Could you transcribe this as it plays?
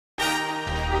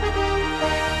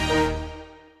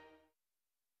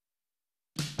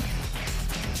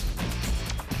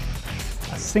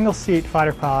A single-seat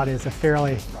fighter pilot is a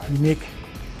fairly unique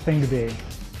thing to be.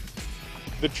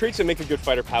 The traits that make a good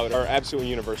fighter pilot are absolutely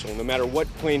universal. No matter what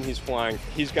plane he's flying,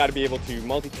 he's got to be able to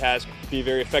multitask, be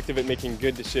very effective at making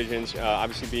good decisions,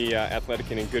 obviously be athletic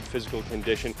and in good physical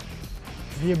condition.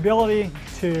 The ability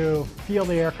to feel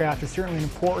the aircraft is certainly an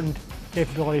important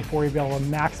capability for you to be able to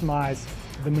maximize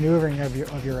the maneuvering of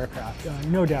your aircraft.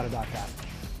 No doubt about that.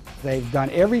 They've done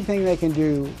everything they can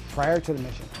do prior to the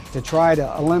mission to try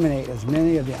to eliminate as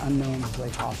many of the unknowns as they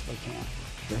possibly can.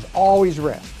 There's always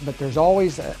risk, but there's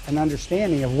always an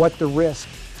understanding of what the risk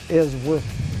is worth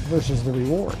versus the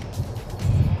reward.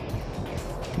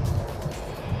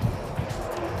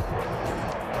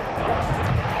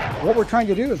 What we're trying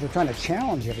to do is we're trying to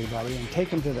challenge everybody and take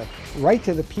them to right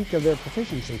to the peak of their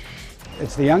proficiency.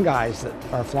 It's the young guys that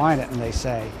are flying it and they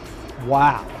say,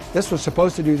 wow, this was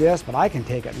supposed to do this, but I can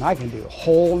take it and I can do a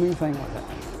whole new thing with it.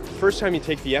 First time you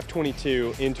take the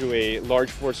F-22 into a large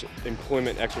force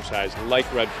employment exercise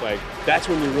like Red Flag, that's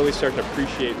when you really start to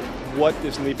appreciate what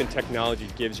this leap in technology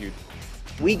gives you.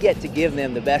 We get to give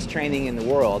them the best training in the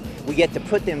world. We get to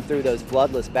put them through those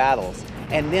bloodless battles,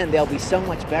 and then they'll be so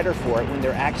much better for it when they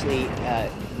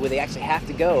actually have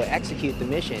to go execute the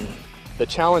mission. The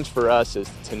challenge for us is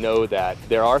to know that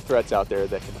there are threats out there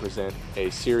that can present a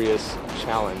serious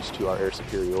challenge to our air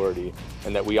superiority,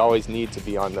 and that we always need to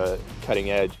be on the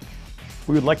cutting edge.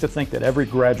 We would like to think that every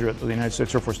graduate of the United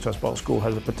States Air Force Test Battle School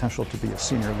has the potential to be a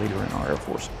senior leader in our Air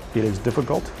Force. It is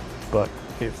difficult, but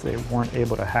if they weren't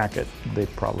able to hack it, they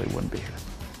probably wouldn't be here.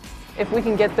 If we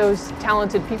can get those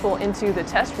talented people into the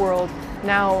test world,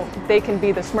 now they can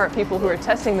be the smart people who are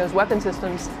testing those weapon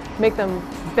systems, make them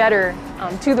better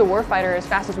to the warfighter as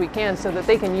fast as we can so that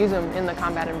they can use them in the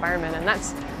combat environment. And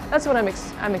that's what I'm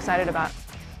excited about.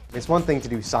 It's one thing to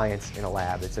do science in a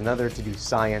lab. It's another to do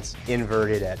science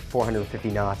inverted at 450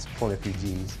 knots, pulling a few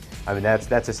Gs. I mean, that's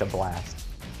just a blast.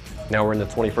 Now we're in the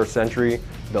 21st century.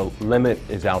 The limit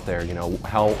is out there. You know,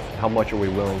 how much are we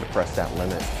willing to press that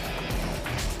limit?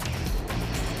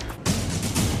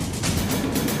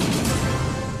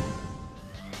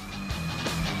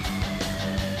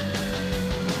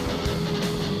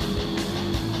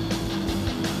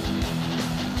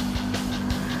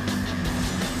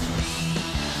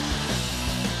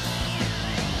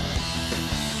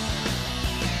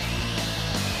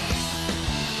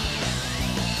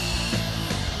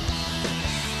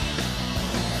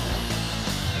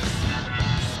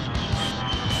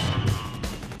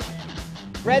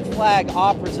 Red Flag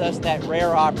offers us that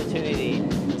rare opportunity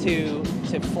to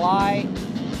fly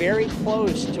very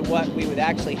close to what we would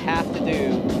actually have to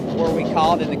do were we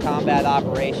called into combat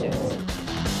operations.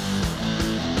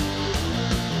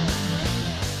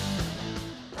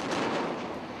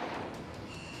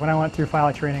 When I went through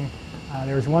pilot training,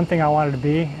 there was one thing I wanted to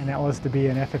be, and that was to be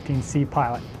an F-15C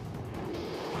pilot.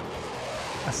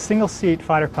 A single-seat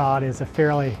fighter pilot is a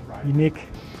fairly unique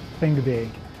thing to be.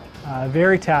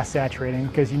 Very task saturating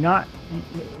because you not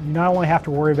only have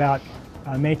to worry about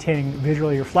maintaining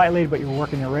visually your flight lead, but you're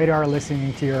working your radar,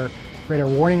 listening to your radar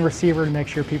warning receiver to make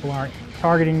sure people aren't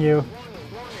targeting you.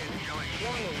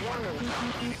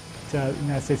 The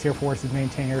United States Air Force is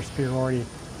maintaining air superiority.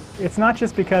 It's not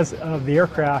just because of the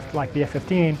aircraft like the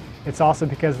F-15, it's also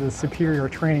because of the superior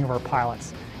training of our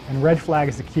pilots. And Red Flag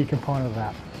is a key component of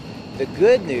that. The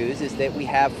good news is that we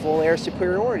have full air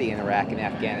superiority in Iraq and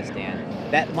Afghanistan.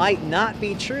 That might not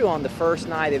be true on the first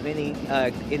night of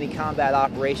any combat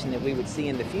operation that we would see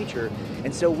in the future.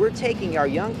 And so we're taking our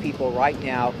young people right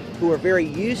now who are very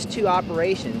used to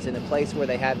operations in a place where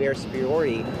they have air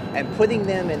superiority and putting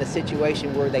them in a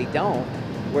situation where they don't,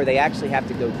 where they actually have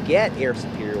to go get air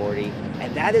superiority.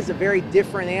 And that is a very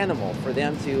different animal for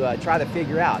them to try to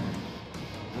figure out.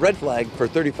 Red Flag for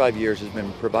 35 years has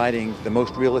been providing the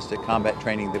most realistic combat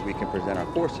training that we can present our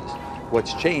forces.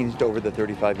 What's changed over the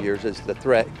 35 years is the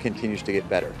threat continues to get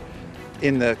better.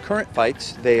 In the current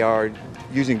fights, they are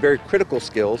using very critical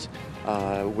skills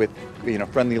with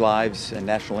friendly lives and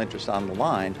national interests on the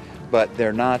line, but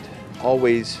they're not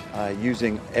always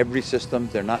using every system.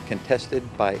 They're not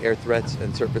contested by air threats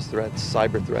and surface threats,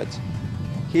 cyber threats.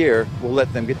 Here, we'll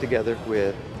let them get together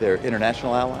with their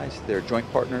international allies, their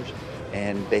joint partners,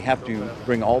 and they have to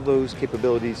bring all those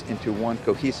capabilities into one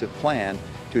cohesive plan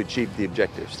to achieve the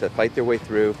objectives, to fight their way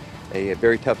through a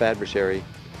very tough adversary.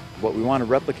 What we want to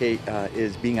replicate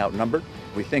is being outnumbered.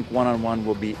 We think one-on-one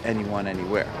will beat anyone,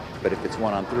 anywhere. But if it's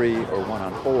one-on-three or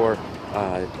one-on-four,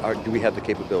 do we have the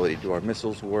capability? Do our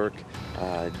missiles work?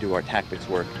 Do our tactics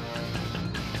work?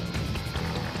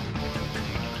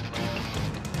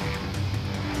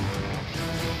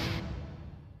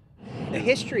 The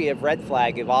history of red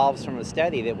flag evolves from a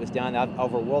study that was done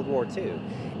over World War II.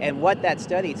 And what that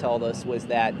study told us was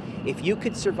that if you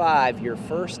could survive your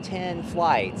first 10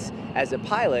 flights as a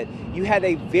pilot, you had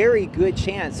a very good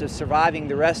chance of surviving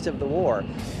the rest of the war.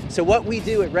 So what we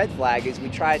do at Red Flag is we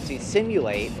try to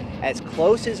simulate as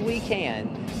close as we can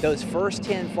those first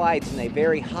 10 flights in a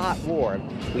very hot war.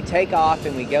 We take off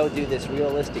and we go do this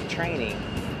realistic training,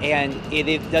 and it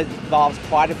involves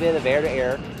quite a bit of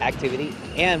air-to-air activity.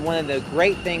 And one of the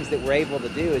great things that we're able to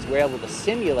do is we're able to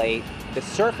simulate the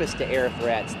surface-to-air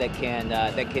threats that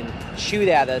can shoot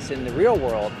at us in the real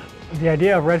world. The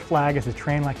idea of Red Flag is to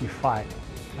train like you fight,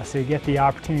 so you get the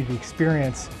opportunity to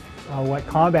experience what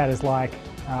combat is like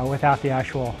without the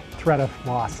actual threat of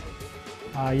loss.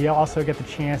 You also get the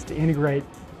chance to integrate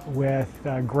with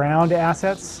ground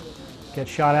assets, get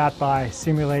shot at by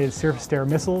simulated surface-to-air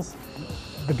missiles.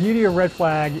 The beauty of Red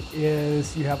Flag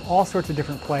is you have all sorts of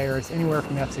different players, anywhere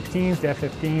from F-16s to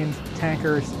F-15s,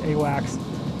 tankers, AWACS,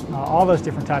 all those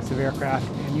different types of aircraft,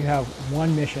 and you have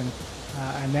one mission,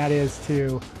 and that is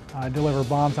to deliver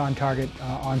bombs on target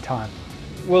on time.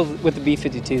 Well, with the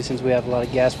B-52, since we have a lot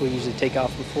of gas, we usually take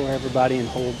off before everybody and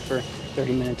hold for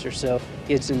 30 minutes or so.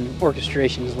 It's an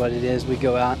orchestration is what it is. We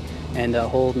go out and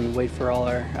hold and wait for all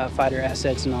our fighter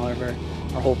assets and all of our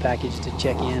whole package to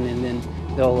check in, and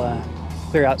then they'll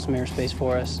clear out some airspace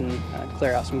for us and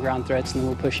clear out some ground threats, and then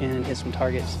we'll push in and hit some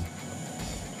targets.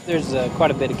 There's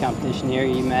quite a bit of competition here.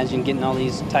 You imagine getting all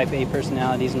these Type A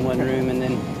personalities in one room and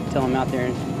then tell them out there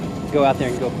and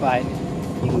go fight.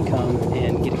 You can come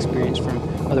and get experience from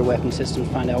other weapon systems,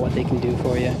 find out what they can do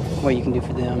for you, what you can do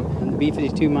for them. And the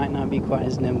B-52 might not be quite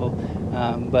as nimble,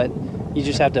 but you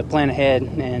just have to plan ahead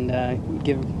and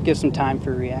give some time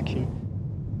for reaction.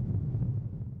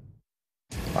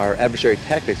 Our adversary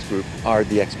tactics group are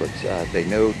the experts. They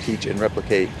know, teach, and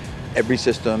replicate every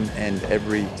system and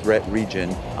every threat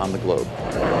region on the globe.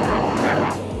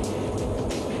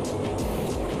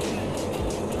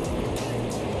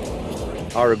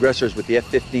 Our aggressors with the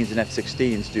F-15s and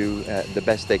F-16s do the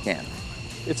best they can.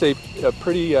 It's a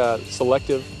pretty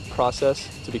selective process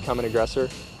to become an aggressor.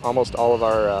 Almost all of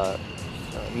our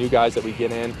new guys that we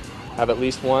get in have at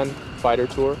least one fighter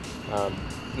tour,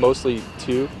 mostly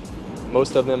two.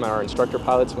 Most of them are instructor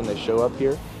pilots when they show up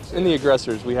here. In the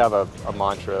aggressors, we have a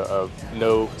mantra of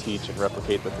know, teach, and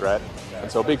replicate the threat.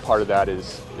 And so a big part of that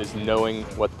is knowing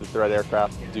what the threat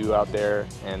aircraft do out there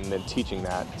and then teaching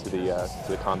that to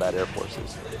the combat air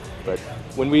forces. But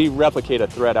when we replicate a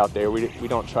threat out there, we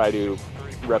don't try to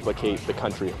replicate the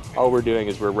country. All we're doing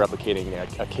is we're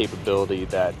replicating a capability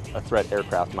that a threat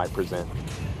aircraft might present.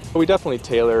 But we definitely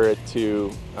tailor it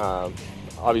to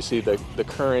obviously the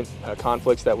current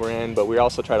conflicts that we're in, but we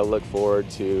also try to look forward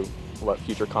to what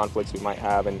future conflicts we might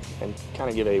have and kind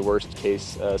of give a worst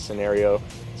case scenario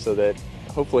so that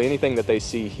hopefully anything that they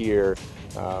see here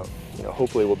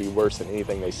hopefully will be worse than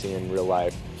anything they see in real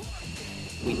life.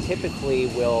 We typically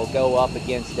will go up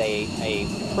against a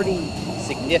pretty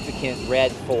significant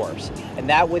red force, and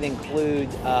that would include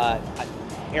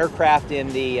aircraft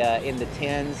in the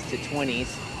 10s to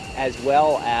 20s, as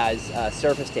well as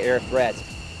surface-to-air threats.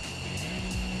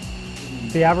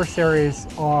 The adversaries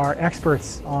are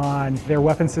experts on their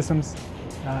weapon systems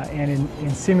and in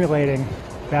simulating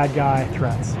bad guy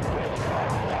threats.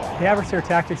 The adversary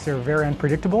tactics are very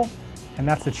unpredictable, and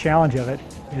that's the challenge of it,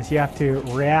 is you have to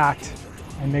react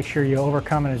and make sure you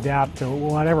overcome and adapt to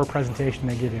whatever presentation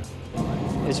they give you.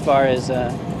 As far as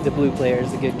the blue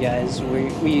players, the good guys,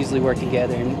 we usually work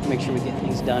together and make sure we get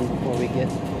things done before we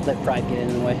let pride get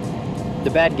in the way. The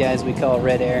bad guys we call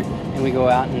red air, and we go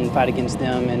out and fight against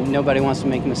them, and nobody wants to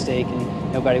make a mistake,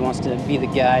 and nobody wants to be the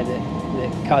guy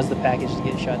that caused the package to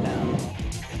get shot down.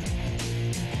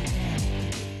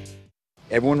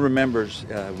 Everyone remembers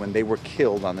when they were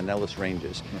killed on the Nellis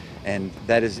Ranges, and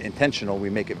that is intentional.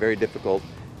 We make it very difficult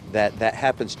that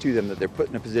happens to them, that they're put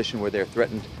in a position where they're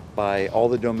threatened by all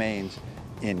the domains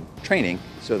in training,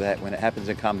 so that when it happens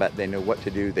in combat, they know what to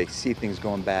do. They see things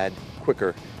going bad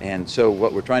quicker. And so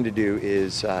what we're trying to do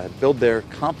is build their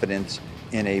confidence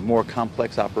in a more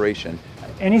complex operation.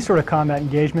 Any sort of combat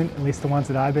engagement, at least the ones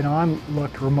that I've been on,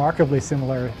 look remarkably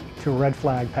similar to a red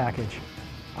flag package.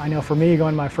 I know for me,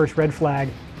 going to my first red flag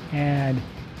and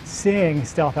seeing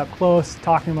stealth up close,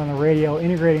 talking to them on the radio,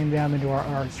 integrating them into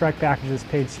our strike packages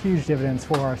paid huge dividends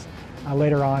for us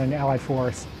later on in Allied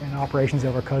force and operations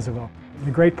over Kosovo.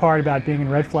 The great part about being in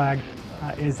red flag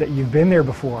is that you've been there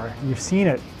before, you've seen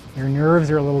it, your nerves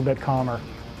are a little bit calmer.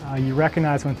 You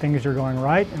recognize when things are going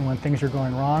right and when things are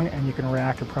going wrong, and you can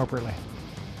react appropriately.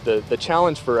 The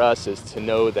challenge for us is to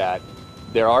know that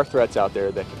there are threats out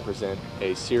there that can present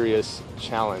a serious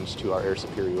challenge to our air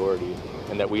superiority,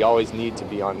 and that we always need to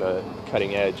be on the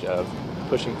cutting edge of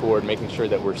pushing forward, making sure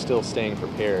that we're still staying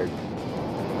prepared.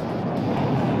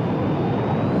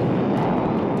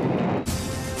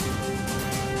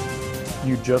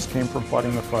 You just came from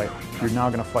fighting the fight. You're now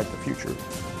going to fight the future.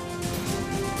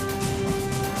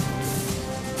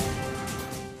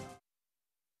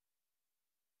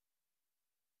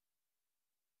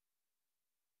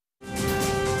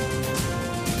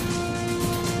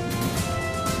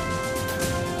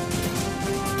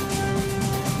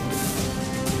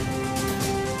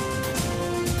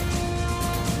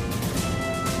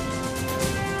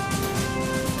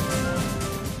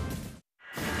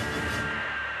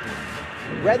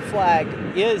 Red Flag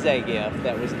is a gift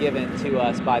that was given to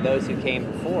us by those who came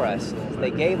before us.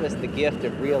 They gave us the gift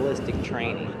of realistic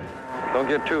training. Don't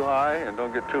get too high and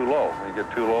don't get too low. When you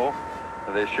get too low,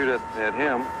 if they shoot at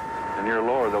him and you're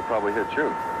lower, they'll probably hit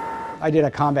you. I did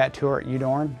a combat tour at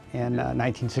Udorn in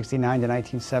 1969 to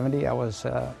 1970. I was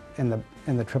in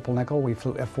the triple nickel. We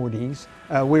flew F-4Ds.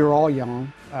 We were all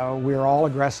young. We were all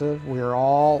aggressive. We were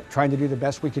all trying to do the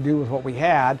best we could do with what we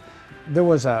had. There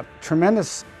was a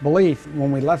tremendous belief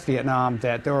when we left Vietnam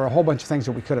that there were a whole bunch of things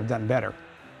that we could have done better.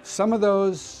 Some of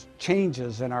those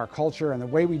changes in our culture and the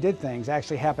way we did things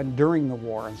actually happened during the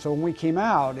war. And so when we came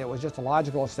out, it was just a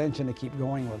logical extension to keep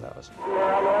going with those. Yeah,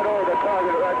 I'm right over the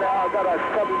target right now. I've got a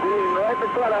 17 right in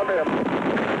front of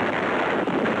him.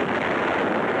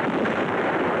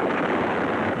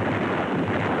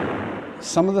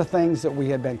 Some of the things that we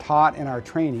had been taught in our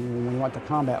training when we went to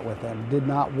combat with them did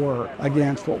not work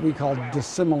against what we called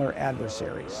dissimilar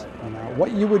adversaries. You know,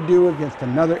 what you would do against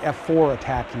another F-4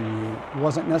 attacking you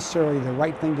wasn't necessarily the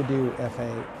right thing to do if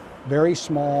a very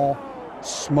small,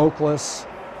 smokeless,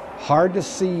 hard to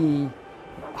see,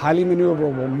 highly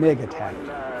maneuverable MiG attacked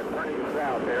you.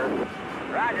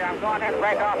 Roger, I'm going in to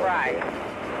break off right.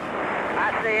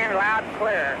 I see him loud and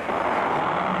clear.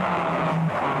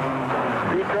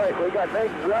 Detroit, we got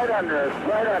things right under us,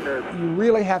 right under us. You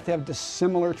really have to have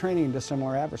dissimilar training and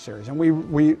dissimilar adversaries. And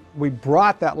we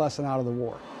brought that lesson out of the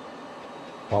war.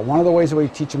 Well, one of the ways that we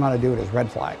teach them how to do it is Red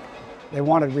Flag. They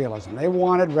wanted realism. They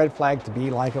wanted Red Flag to be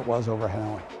like it was over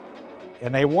Hanoi.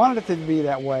 And they wanted it to be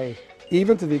that way,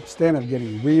 even to the extent of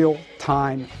getting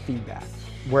real-time feedback,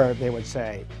 where they would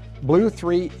say, Blue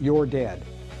 3, you're dead.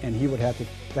 And he would have to,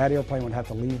 that airplane would have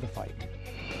to leave the fight.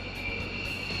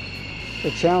 The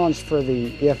challenge for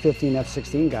the F-15,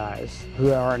 F-16 guys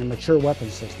who are in a mature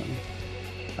weapons system,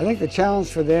 I think the challenge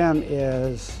for them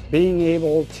is being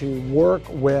able to work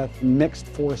with mixed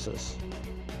forces.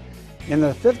 In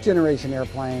the 5th generation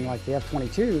airplane like the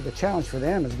F-22, the challenge for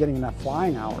them is getting enough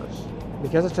flying hours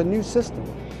because it's a new system.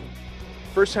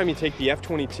 First time you take the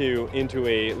F-22 into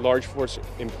a large force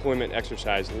employment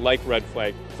exercise like Red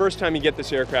Flag, first time you get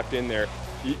this aircraft in there,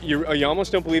 you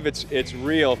almost don't believe it's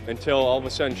real until all of a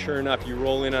sudden, sure enough, you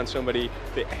roll in on somebody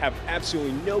that have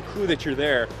absolutely no clue that you're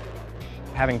there.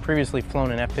 Having previously flown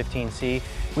an F-15C,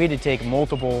 we had to take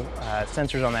multiple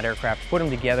sensors on that aircraft, put them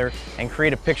together, and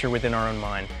create a picture within our own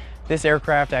mind. This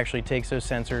aircraft actually takes those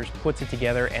sensors, puts it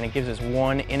together, and it gives us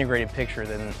one integrated picture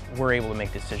that we're able to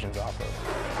make decisions off of.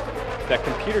 That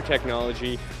computer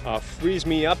technology frees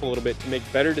me up a little bit to make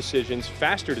better decisions,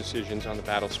 faster decisions on the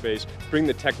battle space, bring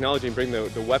the technology and bring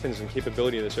the weapons and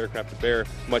capability of this aircraft to bear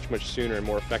much, much sooner and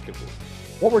more effectively.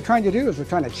 What we're trying to do is we're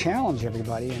trying to challenge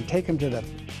everybody and take them to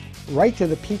right to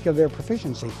the peak of their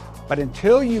proficiency. But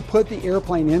until you put the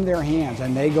airplane in their hands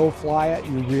and they go fly it,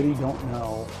 you really don't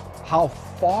know how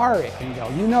far it can go.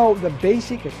 You know the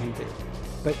basic it can do,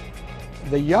 but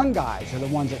the young guys are the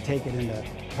ones that take it into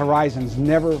horizons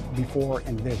never before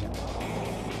envisioned.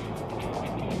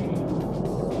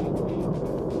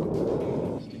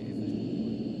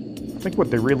 I think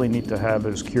what they really need to have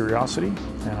is curiosity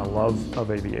and a love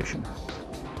of aviation.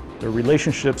 The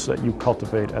relationships that you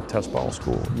cultivate at test pilot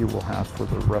school, you will have for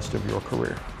the rest of your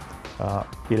career.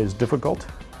 It is difficult,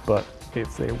 but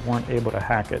if they weren't able to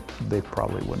hack it, they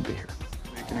probably wouldn't be here.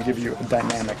 It's going to give you a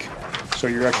dynamic, so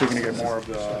you're actually going to get more of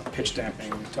the pitch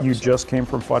damping. You just came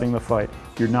from fighting the fight.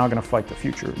 You're now going to fight the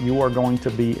future. You are going to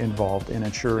be involved in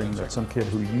ensuring that some kid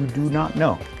who you do not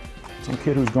know, some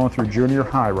kid who's going through junior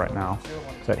high right now,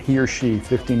 that he or she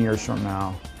 15 years from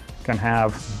now can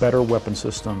have better weapon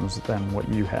systems than what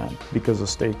you had, because the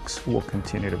stakes will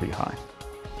continue to be high.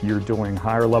 You're doing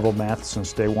higher level math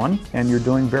since day one, and you're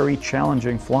doing very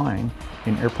challenging flying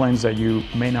in airplanes that you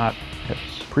may not have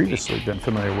previously been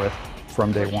familiar with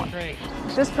from day one.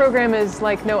 This program is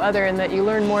like no other in that you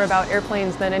learn more about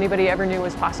airplanes than anybody ever knew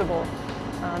was possible.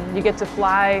 You get to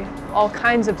fly all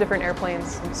kinds of different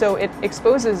airplanes. So it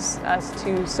exposes us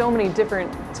to so many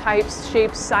different types,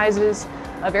 shapes, sizes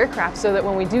of aircraft so that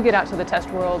when we do get out to the test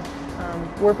world,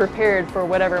 we're prepared for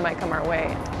whatever might come our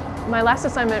way. My last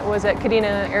assignment was at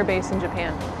Kadena Air Base in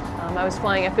Japan. I was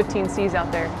flying F-15Cs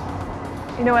out there.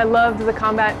 You know, I loved the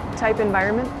combat type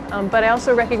environment, but I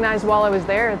also recognized while I was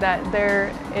there that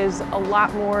there is a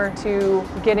lot more to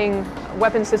getting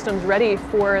weapon systems ready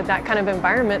for that kind of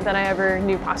environment than I ever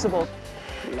knew possible.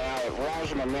 Now at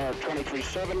Rosman there at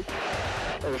 23.7,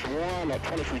 there's one at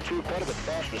 23.2, quite a bit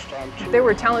faster this time too. There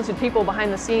were talented people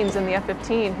behind the scenes in the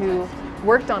F-15 who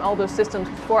worked on all those systems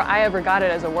before I ever got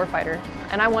it as a warfighter,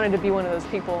 and I wanted to be one of those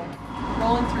people.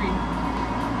 Rolling 3.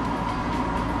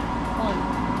 1,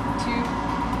 2,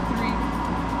 3,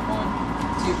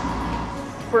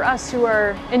 1, 2. For us who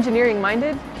are engineering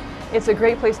minded, it's a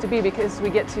great place to be because we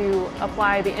get to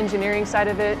apply the engineering side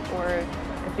of it, or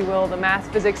if you will, the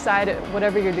math, physics side,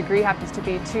 whatever your degree happens to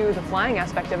be, to the flying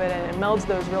aspect of it, and it melds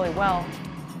those really well.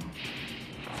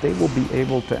 They will be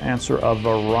able to answer a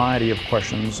variety of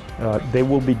questions. They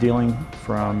will be dealing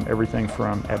from everything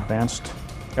from advanced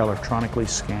electronically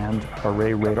scanned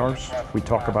array radars. We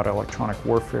talk about electronic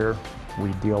warfare.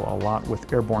 We deal a lot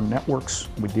with airborne networks.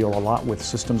 We deal a lot with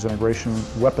systems integration,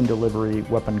 weapon delivery,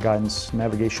 weapon guidance,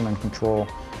 navigation and control.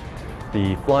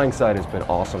 The flying side has been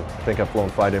awesome. I think I've flown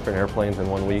 5 different airplanes in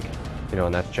 1 week,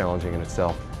 and that's challenging in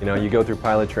itself. You go through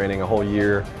pilot training a whole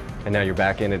year, and now you're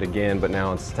back in it again, but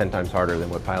now it's 10 times harder than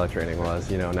what pilot training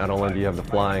was. Not only do you have the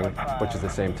flying, which is the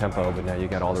same tempo, but now you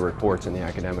got all the reports and the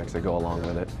academics that go along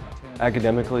with it.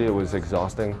 Academically, it was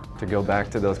exhausting to go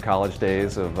back to those college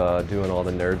days of doing all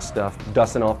the nerd stuff.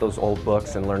 Dusting off those old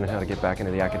books and learning how to get back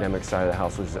into the academic side of the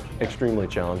house was extremely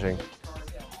challenging.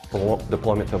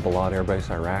 Deployment to Balad Air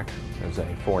Base, Iraq. It was a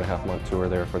 4.5-month tour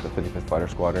there for the 55th Fighter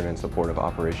Squadron in support of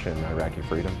Operation Iraqi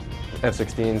Freedom.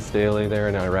 F-16s daily there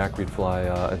in Iraq. We'd fly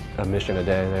a mission a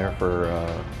day there for,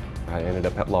 I ended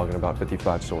up logging about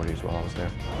 55 sorties while I was there.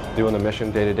 Doing the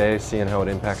mission day to day, seeing how it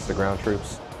impacts the ground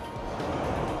troops.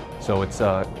 So it's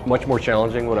much more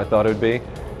challenging what I thought it would be,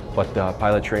 but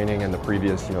pilot training and the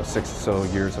previous 6 or so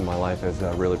years of my life has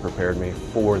really prepared me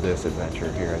for this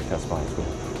adventure here at Test Pilot School.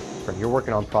 You're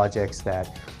working on projects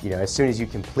that, as soon as you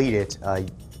complete it,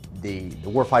 the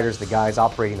warfighters, the guys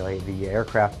operating the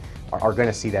aircraft are going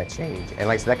to see that change. And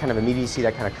like I said, that kind of immediacy,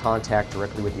 that kind of contact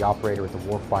directly with the operator, with the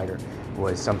warfighter,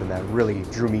 was something that really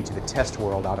drew me to the test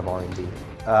world out of R&D.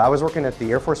 I was working at the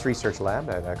Air Force Research Lab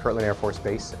at Kirtland Air Force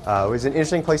Base. It was an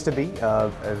interesting place to be,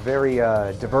 a very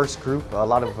diverse group, a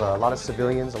lot of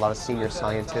civilians, a lot of senior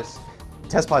scientists.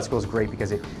 Test Pilot School is great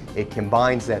because it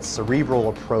combines that cerebral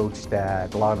approach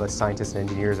that a lot of us scientists and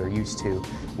engineers are used to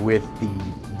with the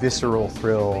visceral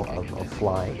thrill of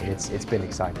flying. It's been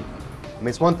exciting. I mean,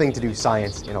 it's one thing to do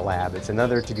science in a lab, it's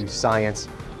another to do science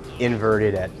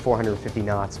inverted at 450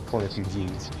 knots, pulling a few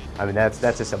Gs. I mean, that's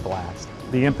just a blast.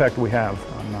 The impact we have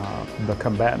on the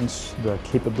combatants, the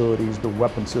capabilities, the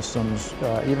weapon systems,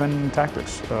 even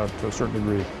tactics to a certain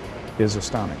degree is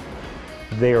astounding.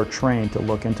 They are trained to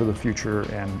look into the future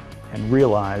and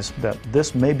realize that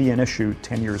this may be an issue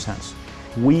 10 years hence.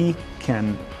 We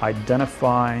can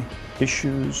identify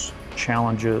issues,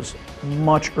 challenges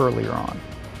much earlier on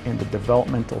in the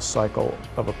developmental cycle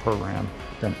of a program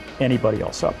than anybody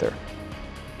else out there.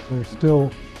 They're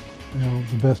still,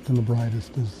 the best and the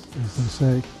brightest, as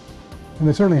they say. And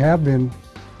they certainly have been,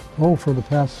 for the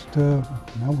past, now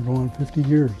we're going 50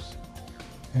 years.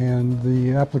 And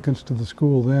the applicants to the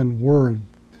school then were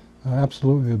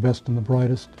absolutely the best and the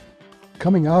brightest.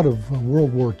 Coming out of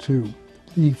World War II,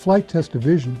 the Flight Test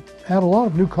Division had a lot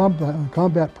of new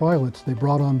combat pilots they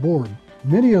brought on board.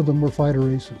 Many of them were fighter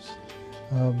aces.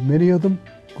 Many of them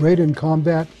great in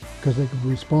combat because they could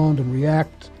respond and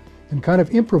react and kind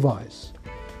of improvise.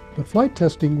 But flight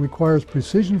testing requires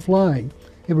precision flying.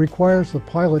 It requires the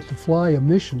pilot to fly a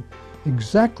mission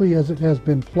exactly as it has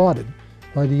been plotted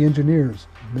by the engineers,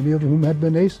 many of whom had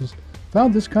been aces,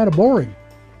 found this kind of boring.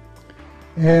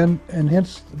 And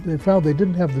hence they found they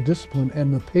didn't have the discipline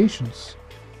and the patience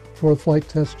for a flight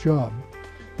test job.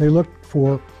 They looked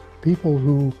for people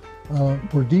who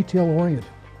were detail-oriented,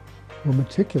 were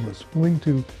meticulous, willing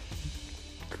to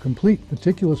complete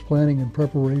meticulous planning and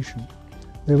preparation.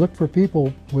 They looked for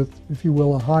people with, if you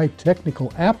will, a high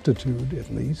technical aptitude,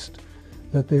 at least,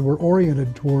 that they were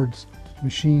oriented towards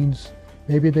machines.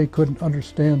 Maybe they couldn't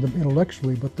understand them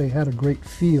intellectually, but they had a great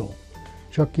feel.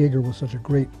 Chuck Yeager was such a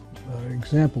great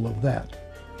example of that.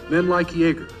 Men like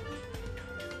Yeager.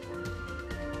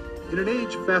 In an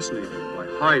age fascinated by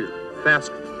higher,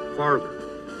 faster, farther,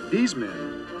 these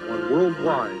men won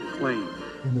worldwide acclaim.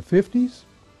 In the 50s,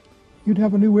 you'd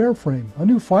have a new airframe, a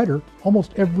new fighter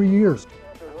almost every year.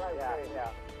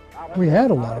 We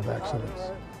had a lot of accidents.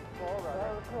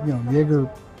 You know, Yeager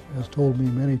has told me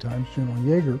many times, General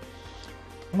Yeager,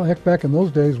 well, heck, back in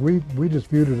those days, we just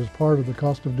viewed it as part of the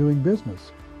cost of doing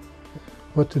business.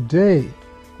 But today,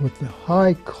 with the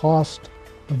high cost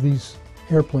of these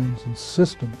airplanes and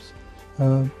systems,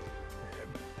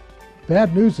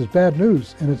 bad news is bad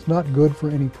news, and it's not good for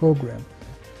any program.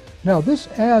 Now, this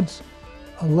adds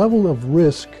a level of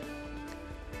risk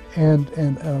and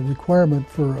a requirement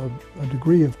for a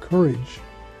degree of courage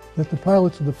that the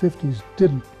pilots of the 50s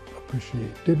didn't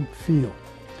appreciate, didn't feel.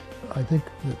 I think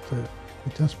that the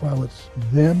test pilots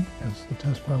then, as the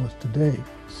test pilots today,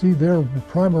 see their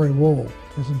primary role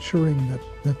as ensuring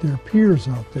that their peers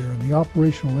out there in the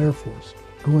operational Air Force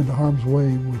go into harm's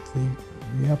way with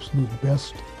the absolute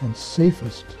best and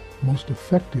safest, most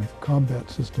effective combat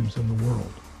systems in the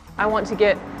world. I want to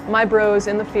get my bros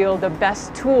in the field the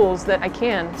best tools that I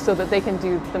can so that they can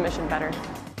do the mission better.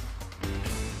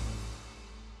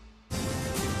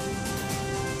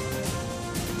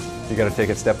 You got to take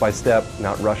it step by step,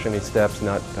 not rush any steps,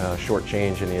 not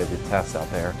shortchange any of the tests out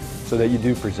there, so that you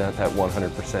do present that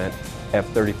 100%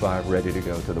 F-35 ready to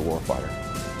go to the warfighter.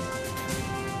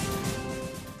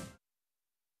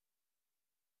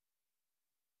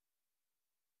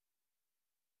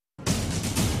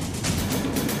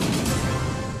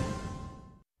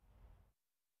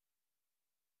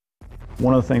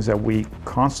 One of the things that we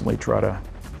constantly try to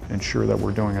ensure that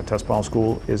we're doing at test pilot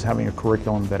school is having a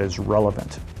curriculum that is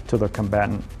relevant to the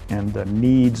combatant and the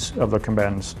needs of the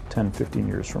combatants 10, 15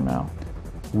 years from now.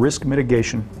 Risk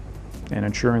mitigation and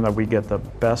ensuring that we get the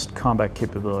best combat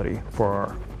capability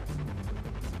for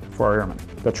our airmen.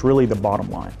 That's really the bottom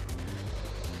line.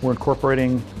 We're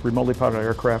incorporating remotely piloted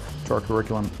aircraft to our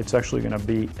curriculum. It's actually going to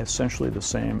be essentially the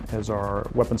same as our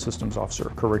weapons systems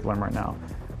officer curriculum right now.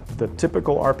 The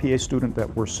typical RPA student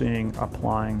that we're seeing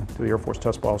applying to the Air Force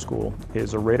Test Pilot School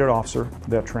is a rated officer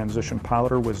that transitioned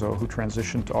pilot or WISO who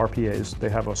transitioned to RPAs. They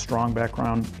have a strong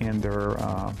background in their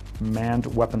manned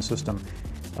weapon system.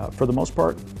 For the most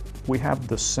part, we have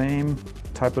the same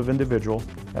type of individual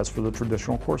as for the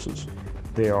traditional courses.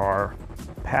 They are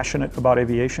passionate about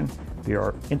aviation, they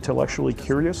are intellectually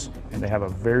curious, and they have a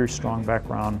very strong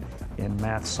background in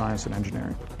math, science, and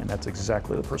engineering. And that's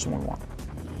exactly the person we want.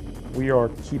 We are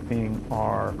keeping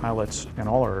our pilots and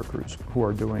all our air crews who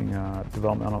are doing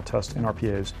developmental tests in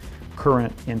RPAs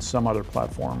current in some other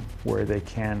platform where they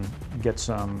can get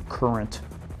some current,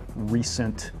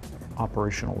 recent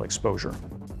operational exposure.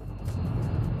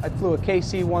 I flew a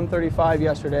KC-135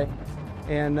 yesterday,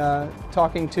 and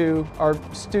talking to our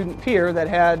student peer that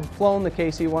had flown the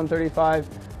KC-135,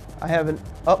 I have an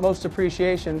utmost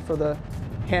appreciation for the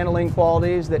handling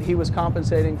qualities that he was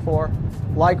compensating for.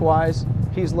 Likewise,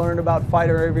 he's learned about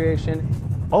fighter aviation.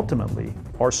 Ultimately,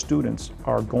 our students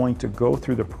are going to go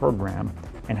through the program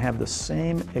and have the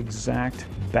same exact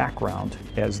background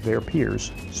as their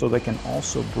peers, so they can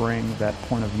also bring that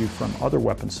point of view from other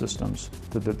weapon systems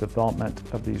to the development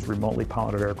of these remotely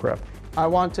piloted aircraft. I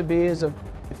want to be as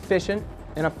efficient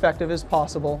and effective as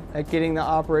possible at getting the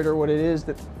operator what it is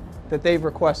that they've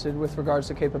requested with regards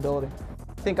to capability.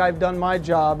 I think I've done my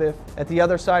job if at the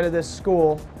other side of this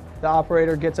school the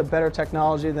operator gets a better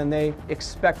technology than they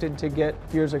expected to get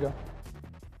years ago.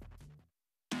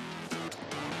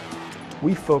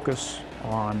 We focus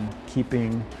on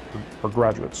keeping our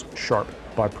graduates sharp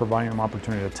by providing them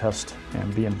opportunity to test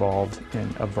and be involved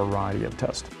in a variety of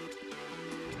tests.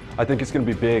 I think it's going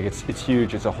to be big. It's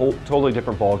huge. It's a whole totally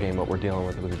different ballgame what we're dealing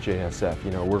with the JSF.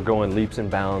 You know, we're going leaps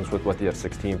and bounds with what the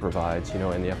F-16 provides, you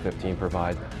know, and the F-15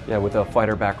 provides. Yeah, with a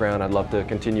fighter background, I'd love to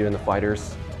continue in the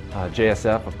fighters.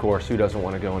 JSF, of course, who doesn't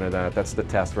want to go into that? That's the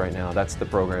test right now. That's the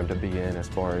program to be in as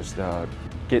far as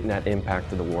getting that impact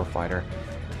to the warfighter.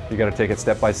 You got to take it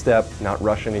step by step, not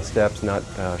rush any steps, not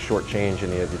shortchange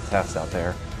any of the tests out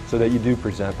there, so that you do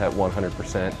present that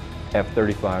 100%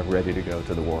 F-35 ready to go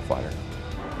to the warfighter.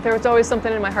 There was always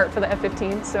something in my heart for the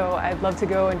F-15, so I'd love to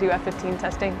go and do F-15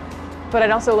 testing. But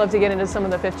I'd also love to get into some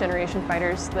of the 5th generation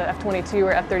fighters, the F-22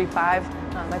 or F-35.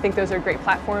 I think those are great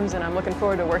platforms, and I'm looking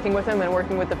forward to working with them and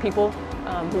working with the people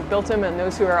who built them and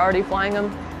those who are already flying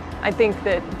them. I think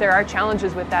that there are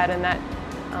challenges with that, and that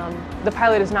the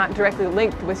pilot is not directly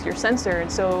linked with your sensor,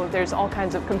 and so there's all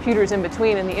kinds of computers in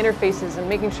between and the interfaces, and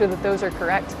making sure that those are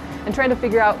correct and trying to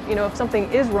figure out, you know, if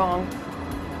something is wrong,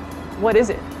 what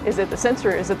is it? Is it the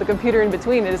sensor? Is it the computer in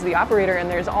between? Is it the operator? And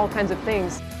there's all kinds of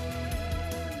things.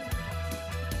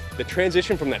 The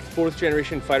transition from that 4th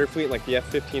generation fighter fleet like the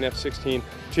F-15, F-16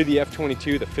 to the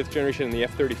F-22, the 5th generation, and the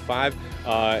F-35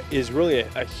 is really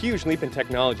a huge leap in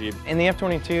technology. In the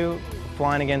F-22,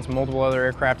 flying against multiple other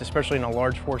aircraft, especially in a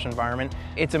large force environment,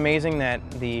 it's amazing that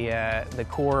the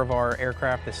core of our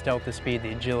aircraft, the stealth, the speed,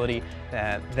 the agility,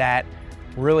 that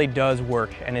really does work,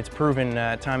 and it's proven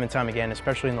time and time again,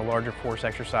 especially in the larger force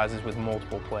exercises with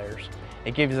multiple players.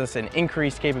 It gives us an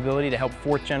increased capability to help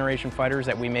 4th generation fighters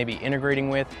that we may be integrating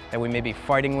with, that we may be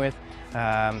fighting with,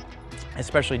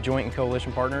 especially joint and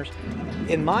coalition partners.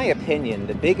 In my opinion,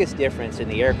 the biggest difference in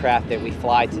the aircraft that we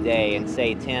fly today and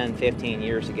say 10, 15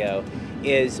 years ago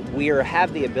is we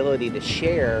have the ability to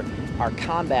share our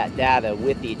combat data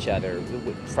with each other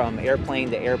from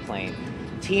airplane to airplane.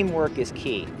 Teamwork is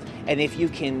key. And if you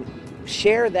can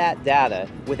share that data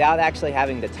without actually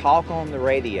having to talk on the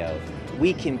radio,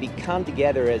 we can come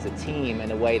together as a team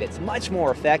in a way that's much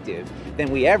more effective than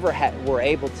we ever were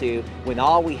able to when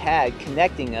all we had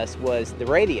connecting us was the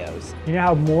radios. You now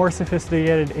have more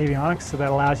sophisticated avionics, so that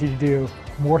allows you to do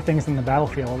more things in the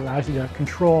battlefield. It allows you to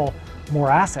control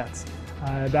more assets.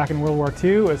 Back in World War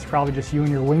II, it was probably just you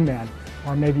and your wingman,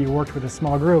 or maybe you worked with a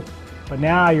small group. But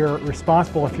now you're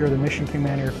responsible, if you're the mission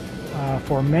commander,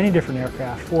 for many different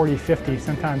aircraft, 40, 50,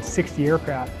 sometimes 60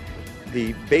 aircraft.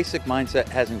 The basic mindset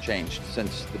hasn't changed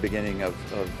since the beginning of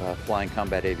flying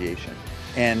combat aviation.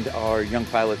 And our young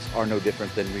pilots are no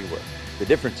different than we were. The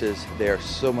difference is they are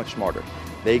so much smarter.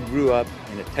 They grew up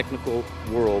in a technical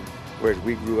world, whereas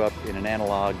we grew up in an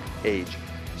analog age.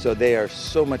 So they are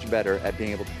so much better at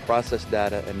being able to process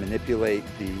data and manipulate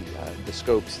the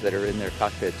scopes that are in their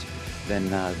cockpits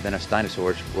than us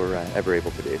dinosaurs were ever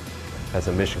able to do. As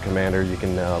a mission commander, you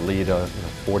can lead a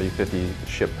 40, 50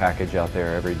 ship package out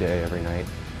there every day, every night.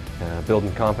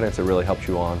 Building confidence, it really helps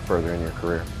you on further in your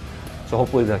career. So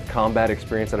hopefully the combat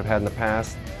experience that I've had in the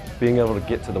past, being able to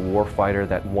get to the warfighter,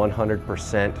 that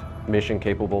 100% mission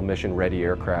capable, mission ready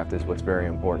aircraft is what's very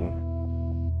important.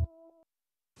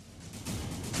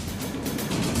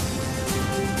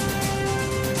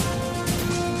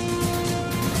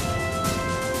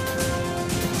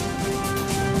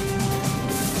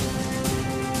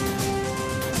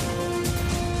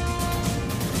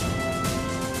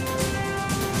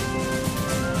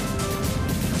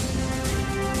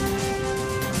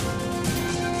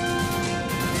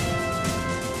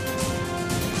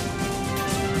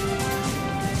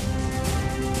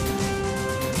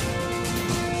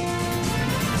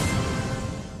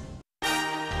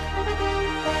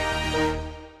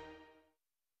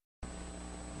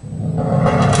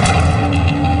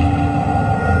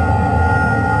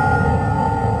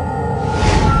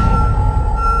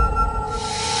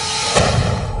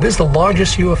 This is the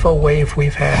largest UFO wave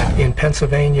we've had in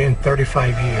Pennsylvania in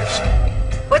 35 years.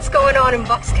 What's going on in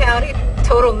Bucks County?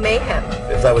 Total mayhem.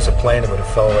 If that was a plane, it would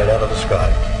have fell right out of the sky.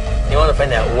 You want to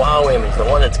find that wow image, the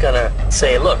one that's going to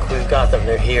say, look, we've got them,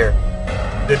 they're here.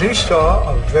 Did he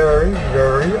saw a very,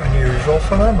 very unusual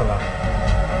phenomenon.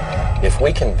 If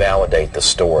we can validate the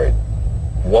story,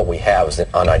 what we have is an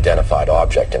unidentified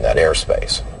object in that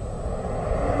airspace.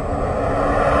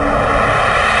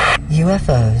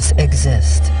 UFOs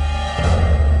exist.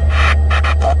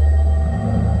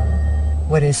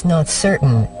 What is not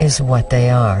certain is what they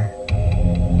are.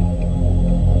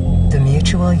 The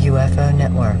Mutual UFO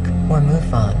Network, or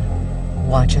MUFON,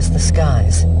 watches the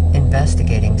skies,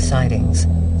 investigating sightings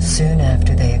soon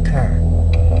after they occur.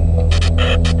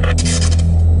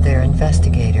 Their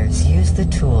investigators use the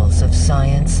tools of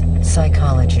science,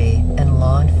 psychology, and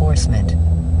law enforcement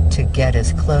to get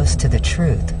as close to the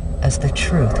truth as the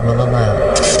truth will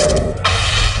allow.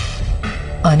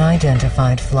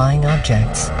 Unidentified flying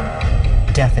objects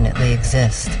definitely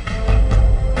exist.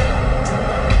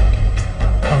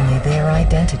 Only their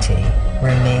identity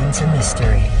remains a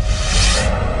mystery.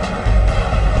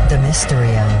 The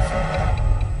mystery of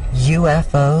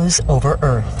UFOs over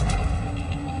Earth.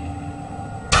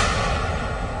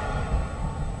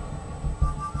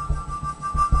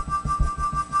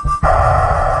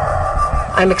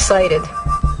 I'm excited.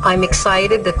 I'm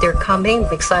excited that they're coming.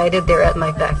 I'm excited they're at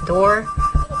my back door.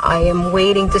 I am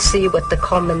waiting to see what the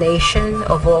culmination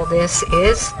of all this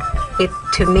is. It,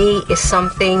 to me, is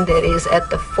something that is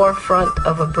at the forefront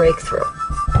of a breakthrough.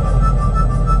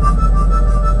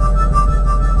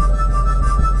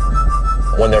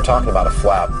 When they're talking about a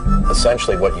flap,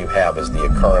 essentially what you have is the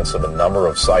occurrence of a number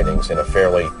of sightings in a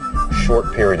fairly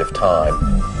short period of time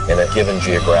in a given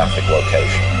geographic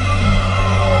location.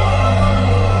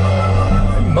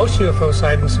 Most UFO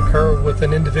sightings occur with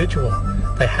an individual.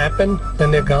 They happen,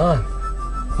 then they're gone.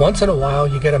 Once in a while,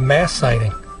 you get a mass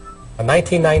sighting. In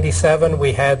 1997,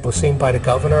 we was seen by the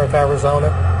governor of Arizona.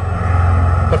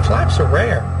 But flaps are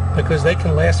rare because they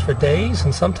can last for days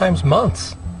and sometimes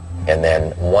months. And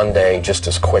then one day, just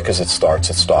as quick as it starts,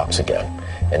 it stops again.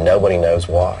 And nobody knows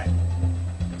why.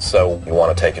 So you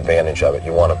want to take advantage of it.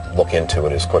 You want to look into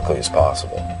it as quickly as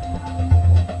possible.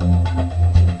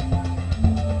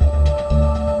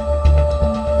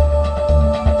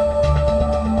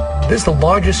 This is the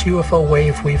largest UFO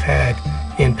wave we've had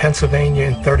in Pennsylvania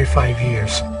in 35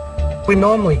 years. We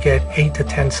normally get 8 to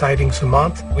 10 sightings a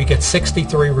month. We get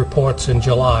 63 reports in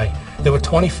July. There were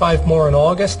 25 more in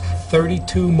August,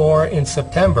 32 more in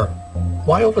September.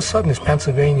 Why all of a sudden is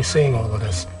Pennsylvania seeing all of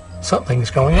this?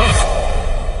 Something's going on.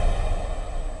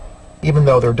 Even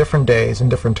though there are different days and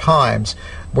different times,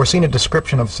 we're seeing a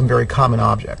description of some very common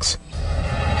objects.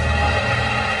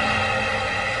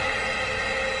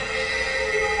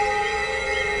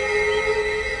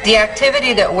 The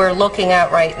activity that we're looking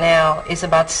at right now is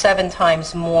about 7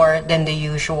 times more than the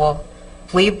usual.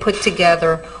 We put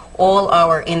together all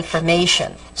our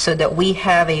information so that we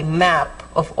have a map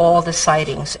of all the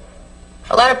sightings.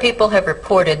 A lot of people have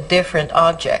reported different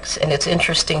objects, and it's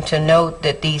interesting to note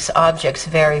that these objects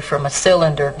vary from a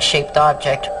cylinder-shaped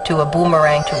object to a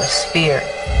boomerang to a sphere.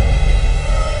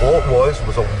 All it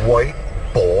was a white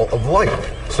ball of light.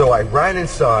 So I ran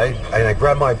inside and I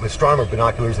grabbed my astronomer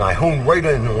binoculars and I honed right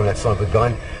in on that son of a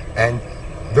gun, and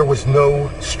there was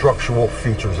no structural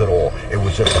features at all. It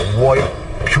was just a white,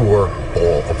 pure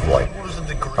ball of light.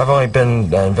 I've only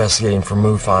been investigating for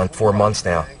MUFON 4 months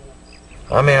now.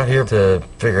 I'm out here to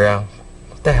figure out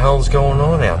what the hell's going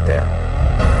on out there.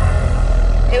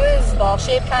 It was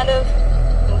ball-shaped, kind of.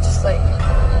 It was just like...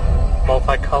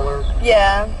 Multicolored?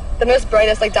 Yeah. The most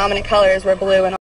brightest, dominant colors were blue and